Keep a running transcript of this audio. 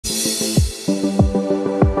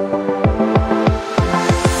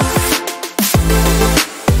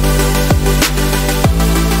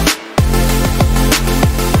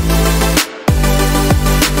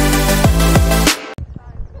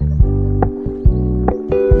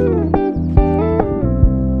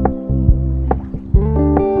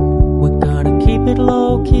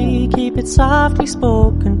it softly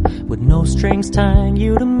spoken, with no strings tying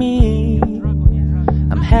you to me.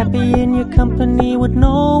 I'm happy in your company with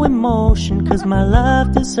no emotion, 'cause my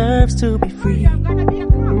love deserves to be free.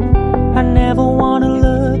 I never wanna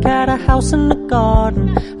look at a house in the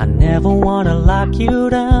garden, I never wanna lock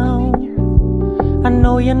you down. I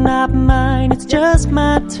know you're not mine, it's just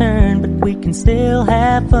my turn, but we can still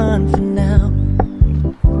have fun for now.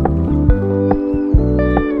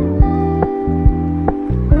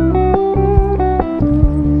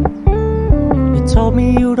 You told me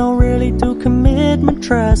you don't really do commitment,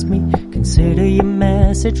 trust me, consider your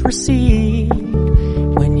message received.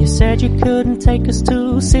 When you said you couldn't take us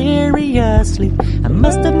too seriously, I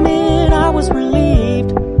must admit I was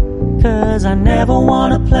relieved. 'Cause I never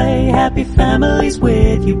wanna play happy families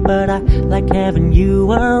with you, but I like having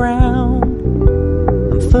you around.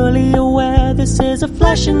 I'm fully aware this is a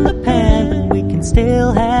flash in the pan, but we can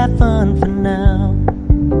still have fun for now.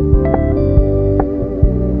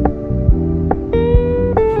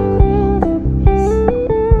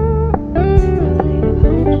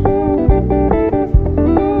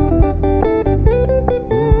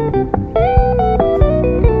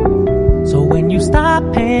 Stop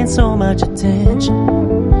paying so much attention,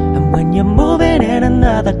 and when you're moving in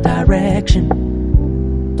another direction,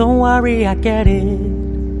 don't worry, I get it.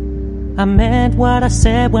 I meant what I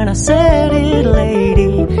said when I said it,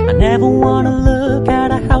 lady. I never wanna look at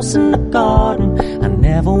a house in the garden, I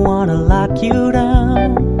never wanna lock you down.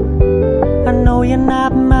 I know you're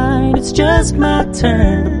not mine, it's just my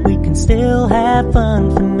turn, but we can still have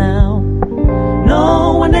fun for now.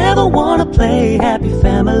 No, I never wanna play happy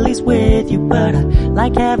families with you, but I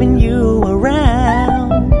like having you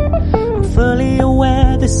around. I'm fully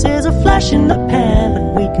aware this is a flash in the pan,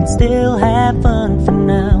 but we can still have fun for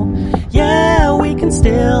now. Yeah, we can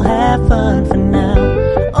still have fun for now.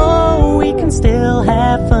 Oh, we can still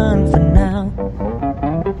have fun for now.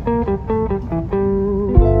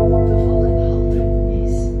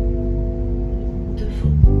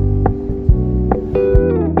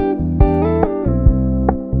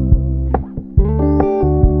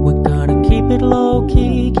 Keep it low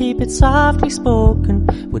key, keep it softly spoken,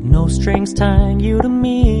 with no strings tying you to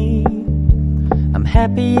me. I'm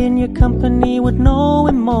happy in your company with no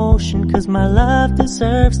emotion, 'cause my love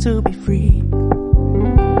deserves to be free.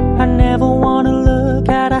 I never wanna look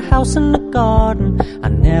at a house in the garden, I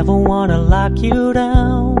never wanna lock you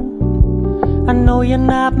down. I know you're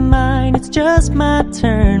not mine, it's just my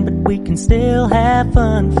turn, but we can still have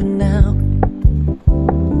fun for now.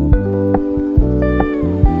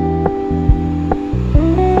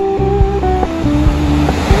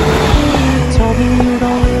 You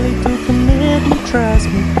don't really do commitment, trust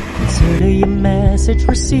me, consider your message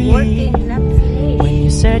received. When you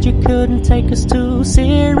said you couldn't take us too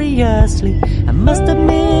seriously, I must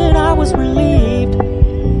admit I was relieved.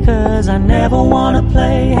 'Cause I never wanna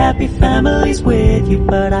play happy families with you,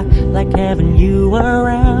 but I like having you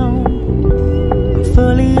around. I'm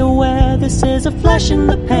fully aware this is a flash in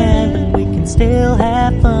the pan, but we can still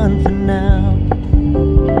have fun for now.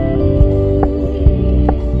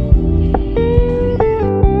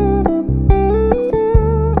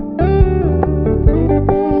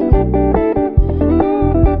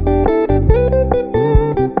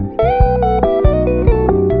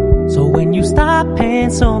 Stop paying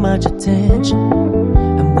so much attention,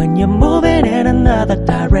 and when you're moving in another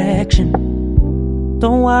direction,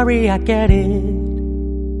 don't worry, I get it.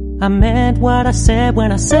 I meant what I said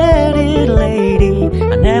when I said it, lady.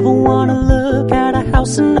 I never wanna look at a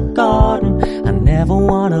house in the garden, I never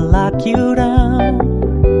wanna lock you down.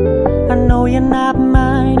 I know you're not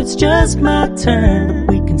mine, it's just my turn,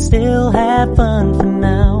 but we can still have fun for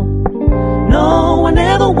now. No, I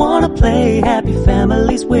never wanna play happy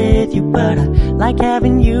families with you, but I like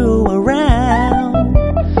having you around.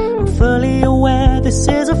 I'm fully aware this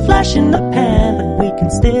is a flash in the pan, but we can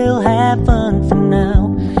still have fun for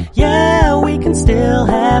now. Yeah, we can still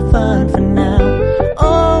have fun for now.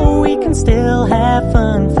 Oh, we can still have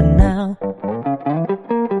fun for now.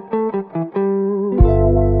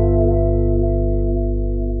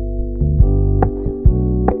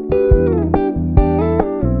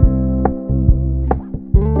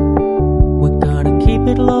 Keep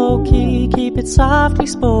it low key, keep it softly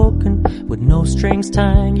spoken, with no strings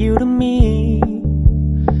tying you to me.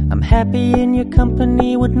 I'm happy in your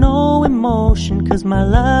company with no emotion, 'cause my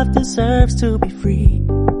love deserves to be free.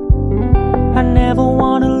 I never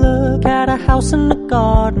wanna look at a house in the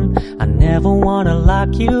garden, I never wanna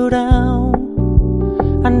lock you down.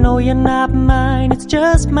 I know you're not mine, it's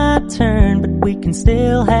just my turn, but we can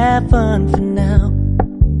still have fun for now.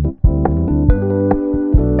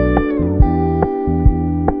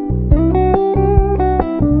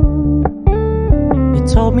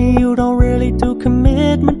 really do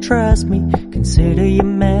commitment, trust me. Consider your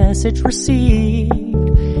message received.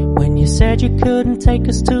 When you said you couldn't take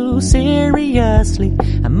us too seriously,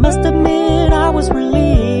 I must admit I was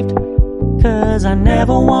relieved. 'Cause I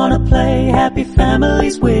never wanna play happy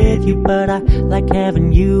families with you, but I like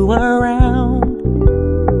having you around.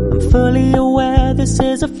 I'm fully aware this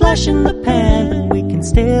is a flash in the pan, but we can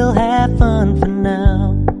still have fun for now.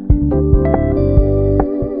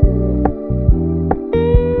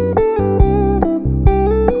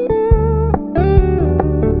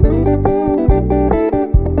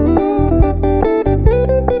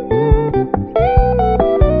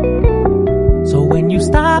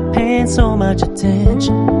 Stop paying so much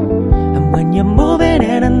attention, and when you're moving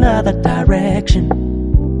in another direction,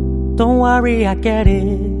 don't worry, I get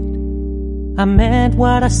it. I meant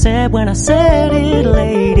what I said when I said it,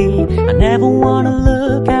 lady. I never wanna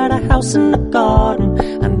look at a house in the garden,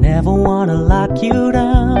 I never wanna lock you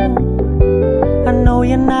down. I know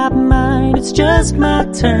you're not mine, it's just my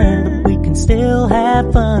turn, but we can still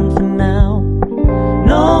have fun for now.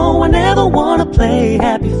 No, I never wanna play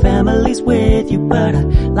happy families with you, but I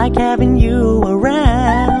like having you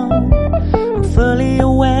around. I'm fully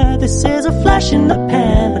aware this is a flash in the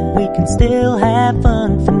pan, but we can still have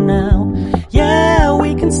fun for now. Yeah,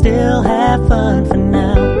 we can still have fun for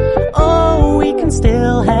now. Oh, we can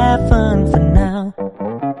still have fun for now.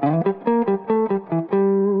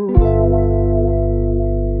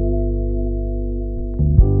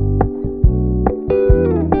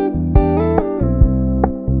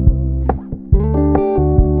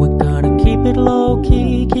 Low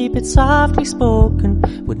key, keep it softly spoken,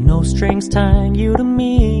 with no strings tying you to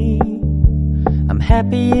me. I'm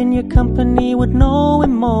happy in your company with no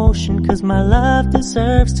emotion, 'cause my love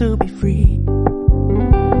deserves to be free.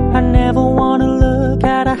 I never wanna look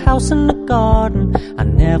at a house in the garden, I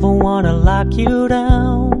never wanna lock you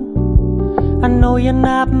down. I know you're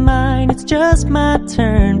not mine, it's just my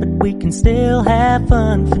turn, but we can still have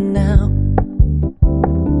fun for now.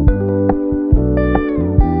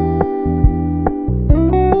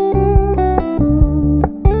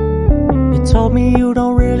 Told me you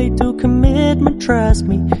don't really do commitment, trust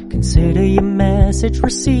me. Consider your message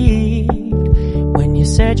received. When you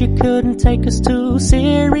said you couldn't take us too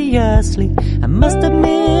seriously, I must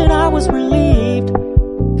admit I was relieved.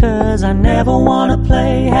 'Cause I never wanna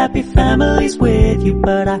play happy families with you,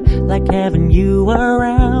 but I like having you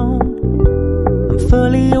around. I'm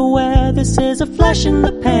fully aware this is a flash in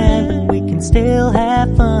the pan, but we can still have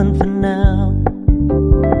fun for now.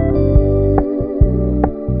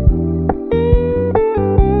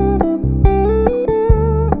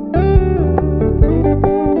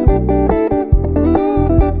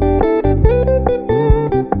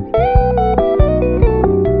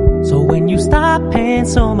 Stop paying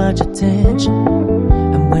so much attention,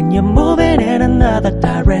 and when you're moving in another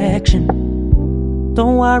direction,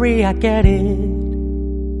 don't worry, I get it.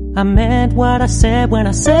 I meant what I said when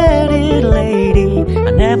I said it, lady.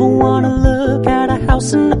 I never wanna look at a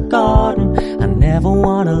house in the garden, I never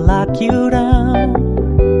wanna lock you down.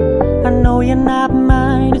 I know you're not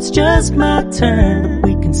mine, it's just my turn, but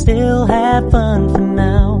we can still have fun for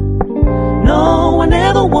now. No, I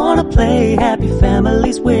never wanna play happy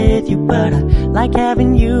families with you, but I like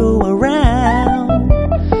having you around.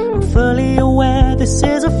 I'm fully aware this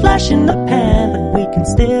is a flash in the pan, but we can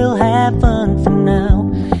still have fun for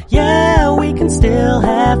now. Yeah, we can still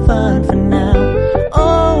have fun for now.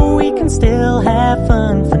 Oh, we can still have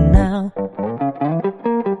fun for now.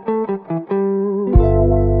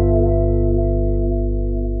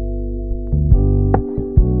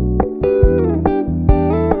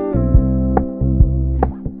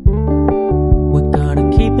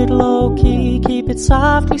 Low key, keep it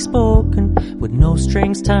softly spoken, with no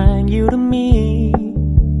strings tying you to me.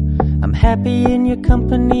 I'm happy in your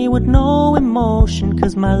company with no emotion,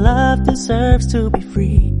 'cause my love deserves to be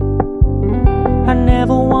free. I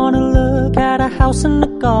never wanna look at a house in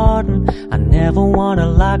the garden, I never wanna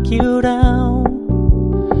lock you down.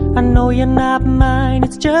 I know you're not mine,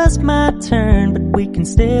 it's just my turn, but we can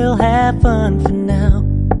still have fun for now.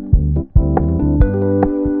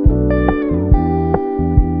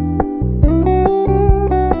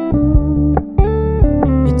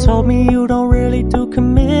 Told me you don't really do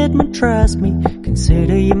commitment, trust me.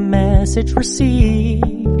 Consider your message received.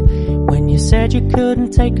 When you said you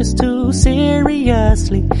couldn't take us too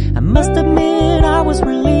seriously, I must admit I was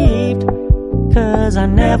relieved. 'Cause I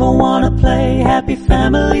never wanna play happy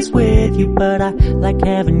families with you, but I like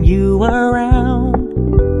having you around.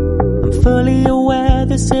 I'm fully aware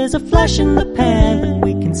this is a flash in the pan, but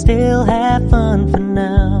we can still have fun for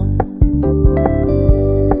now.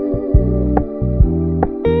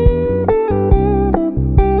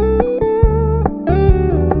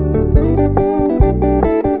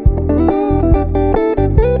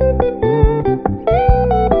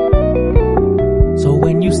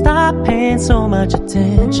 much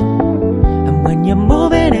attention. And when you're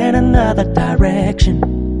moving in another direction,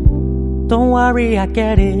 don't worry, I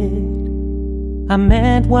get it. I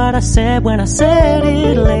meant what I said when I said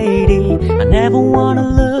it, lady. I never wanna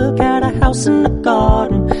look at a house in the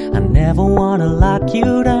garden. I never wanna lock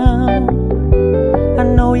you down. I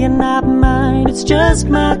know you're not mine, it's just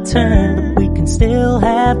my turn, but we can still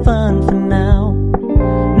have fun for now.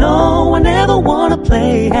 No, I never wanna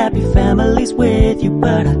play happy families with you,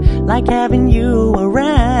 but I like having you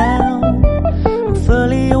around. I'm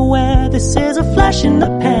fully aware this is a flash in the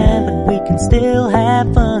pan, but we can still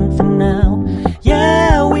have fun for now.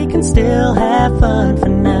 Yeah, we can still have fun for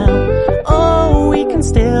now.